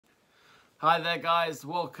Hi there guys,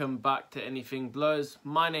 welcome back to Anything Blows.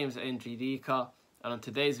 My name's NGDika and on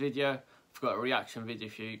today's video I've got a reaction video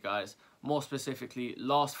for you guys. More specifically,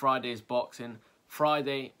 last Friday's boxing,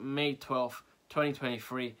 Friday, May 12th,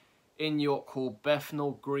 2023 in York Hall,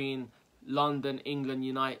 Bethnal Green, London, England,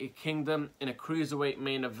 United Kingdom, in a cruiserweight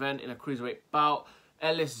main event, in a cruiserweight bout.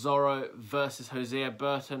 Ellis Zorro versus Hosea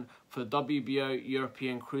Burton for the WBO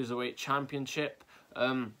European Cruiserweight Championship.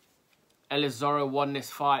 Ellis Zorro won this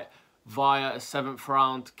fight via a 7th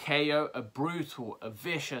round KO, a brutal, a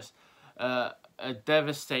vicious, a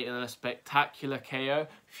devastating and a spectacular KO.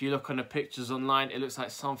 If you look on the pictures online, it looks like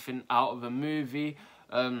something out of a movie.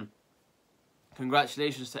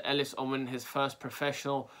 Congratulations to Ellis on winning his first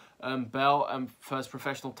professional belt and first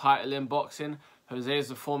professional title in boxing. Hosea is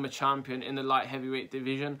a former champion in the light heavyweight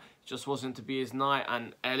division. It just wasn't to be his night,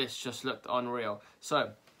 and Ellis just looked unreal.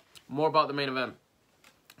 So, more about the main event.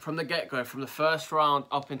 From the get-go, from the first round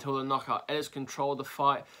up until the knockout, Ellis controlled the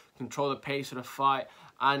fight, controlled the pace of the fight,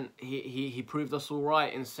 and he proved us all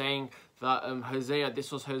right in saying that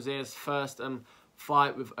this was Hosea's first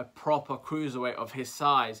fight with a proper cruiserweight of his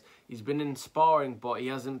size. He's been in sparring, but he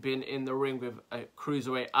hasn't been in the ring with a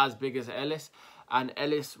cruiserweight as big as Ellis, and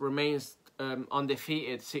Ellis remains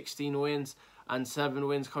undefeated, 16 wins and 7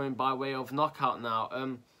 wins coming by way of knockout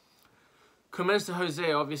now. Commends to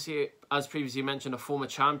Hosea, obviously, as previously mentioned, a former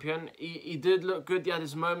champion. He did look good. He had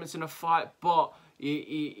his moments in the fight, but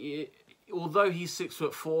although he's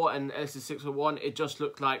 6'4" and Ellis is 6'1", it just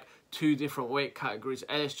looked like two different weight categories.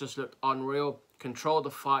 Ellis just looked unreal, controlled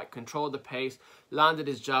the fight, controlled the pace, landed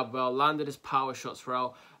his jab well, landed his power shots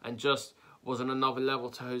well, and just was on another level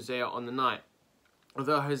to Hosea on the night.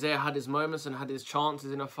 Although Hosea had his moments and had his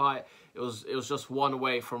chances in a fight, it was just one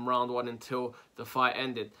away from round one until the fight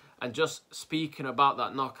ended. And just speaking about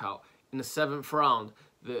that knockout, in the 7th round,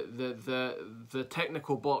 the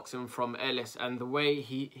technical boxing from Ellis and the way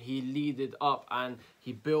he leaded up and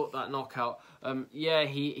he built that knockout, yeah,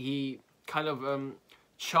 he kind of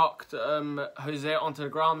chucked Hosea onto the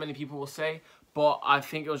ground, many people will say, but I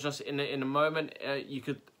think it was just in a moment. You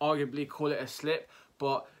could arguably call it a slip,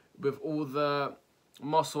 but with all the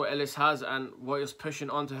muscle Ellis has and what he was pushing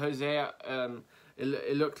onto Hosea,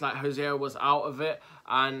 it looked like Hosea was out of it,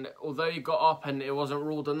 and although he got up and it wasn't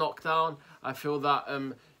ruled a knockdown, I feel that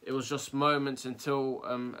it was just moments until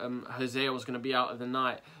Hosea was going to be out of the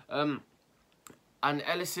night. And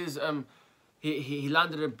Ellis's he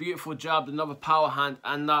landed a beautiful jab, another power hand,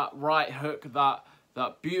 and that right hook,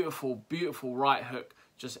 that beautiful right hook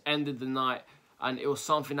just ended the night. And it was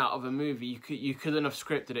something out of a movie. You couldn't have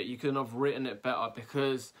scripted it. You couldn't have written it better,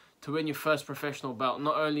 because to win your first professional belt,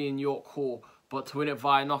 not only in York Hall, but to win it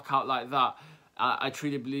via knockout like that, I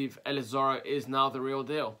truly believe Ellis Zorro is now the real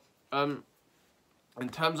deal. In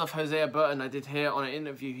terms of Hosea Burton, I did hear on an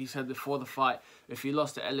interview, he said before the fight, if he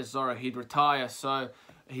lost to Ellis Zorro, he'd retire. So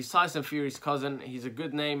he's Tyson Fury's cousin. He's a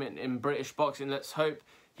good name in British boxing. Let's hope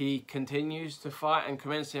he continues to fight and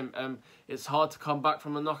commends him. It's hard to come back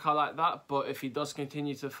from a knockout like that, but if he does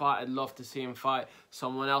continue to fight, I'd love to see him fight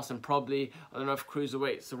someone else, and probably, I don't know if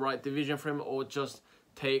cruiserweight's the right division for him, or just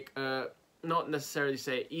take, not necessarily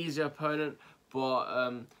say easier opponent,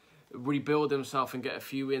 but rebuild himself and get a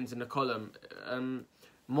few wins in the column.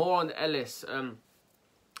 More on Ellis.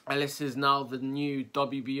 Ellis is now the new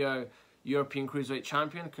WBO European Cruiserweight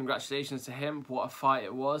Champion. Congratulations to him. What a fight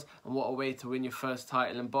it was, and what a way to win your first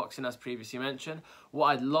title in boxing, as previously mentioned. What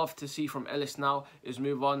I'd love to see from Ellis now is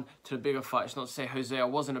move on to the bigger fights. Not to say Hosea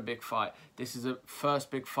wasn't a big fight. This is the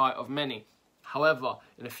first big fight of many. However,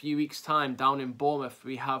 in a few weeks' time, down in Bournemouth,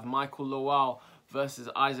 we have Michael Lowell versus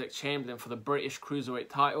Isaac Chamberlain for the British Cruiserweight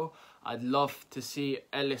title. I'd love to see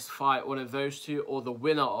Ellis fight one of those two, or the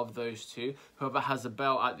winner of those two, whoever has the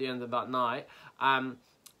belt at the end of that night,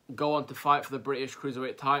 go on to fight for the British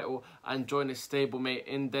Cruiserweight title and join his stablemate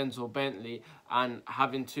in Denzel Bentley, and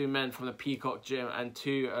having two men from the Peacock Gym and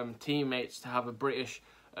two teammates to have a British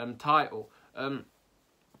title.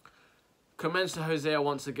 Commends to Hosea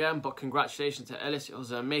once again, but congratulations to Ellis. It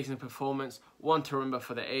was an amazing performance, one to remember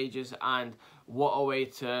for the ages, and what a way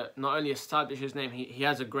to not only establish his name, he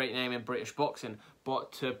has a great name in British boxing,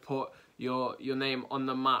 but to put your name on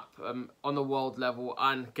the map, on the world level,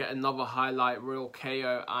 and get another highlight reel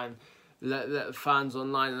KO, and let the fans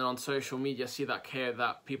online and on social media see that KO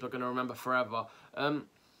that people are going to remember forever.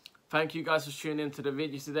 Thank you guys for tuning into the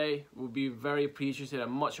video today. We'll be very appreciated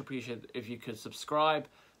and much appreciated if you could subscribe,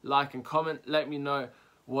 like and comment. Let me know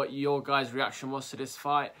what your guys' reaction was to this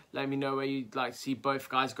fight. Let me know where you'd like to see both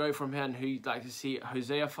guys go from here, and who you'd like to see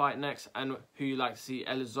Hosea fight next, and who you'd like to see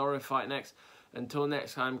Ellis Zorro fight next. Until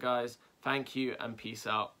next time, guys, thank you and peace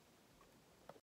out.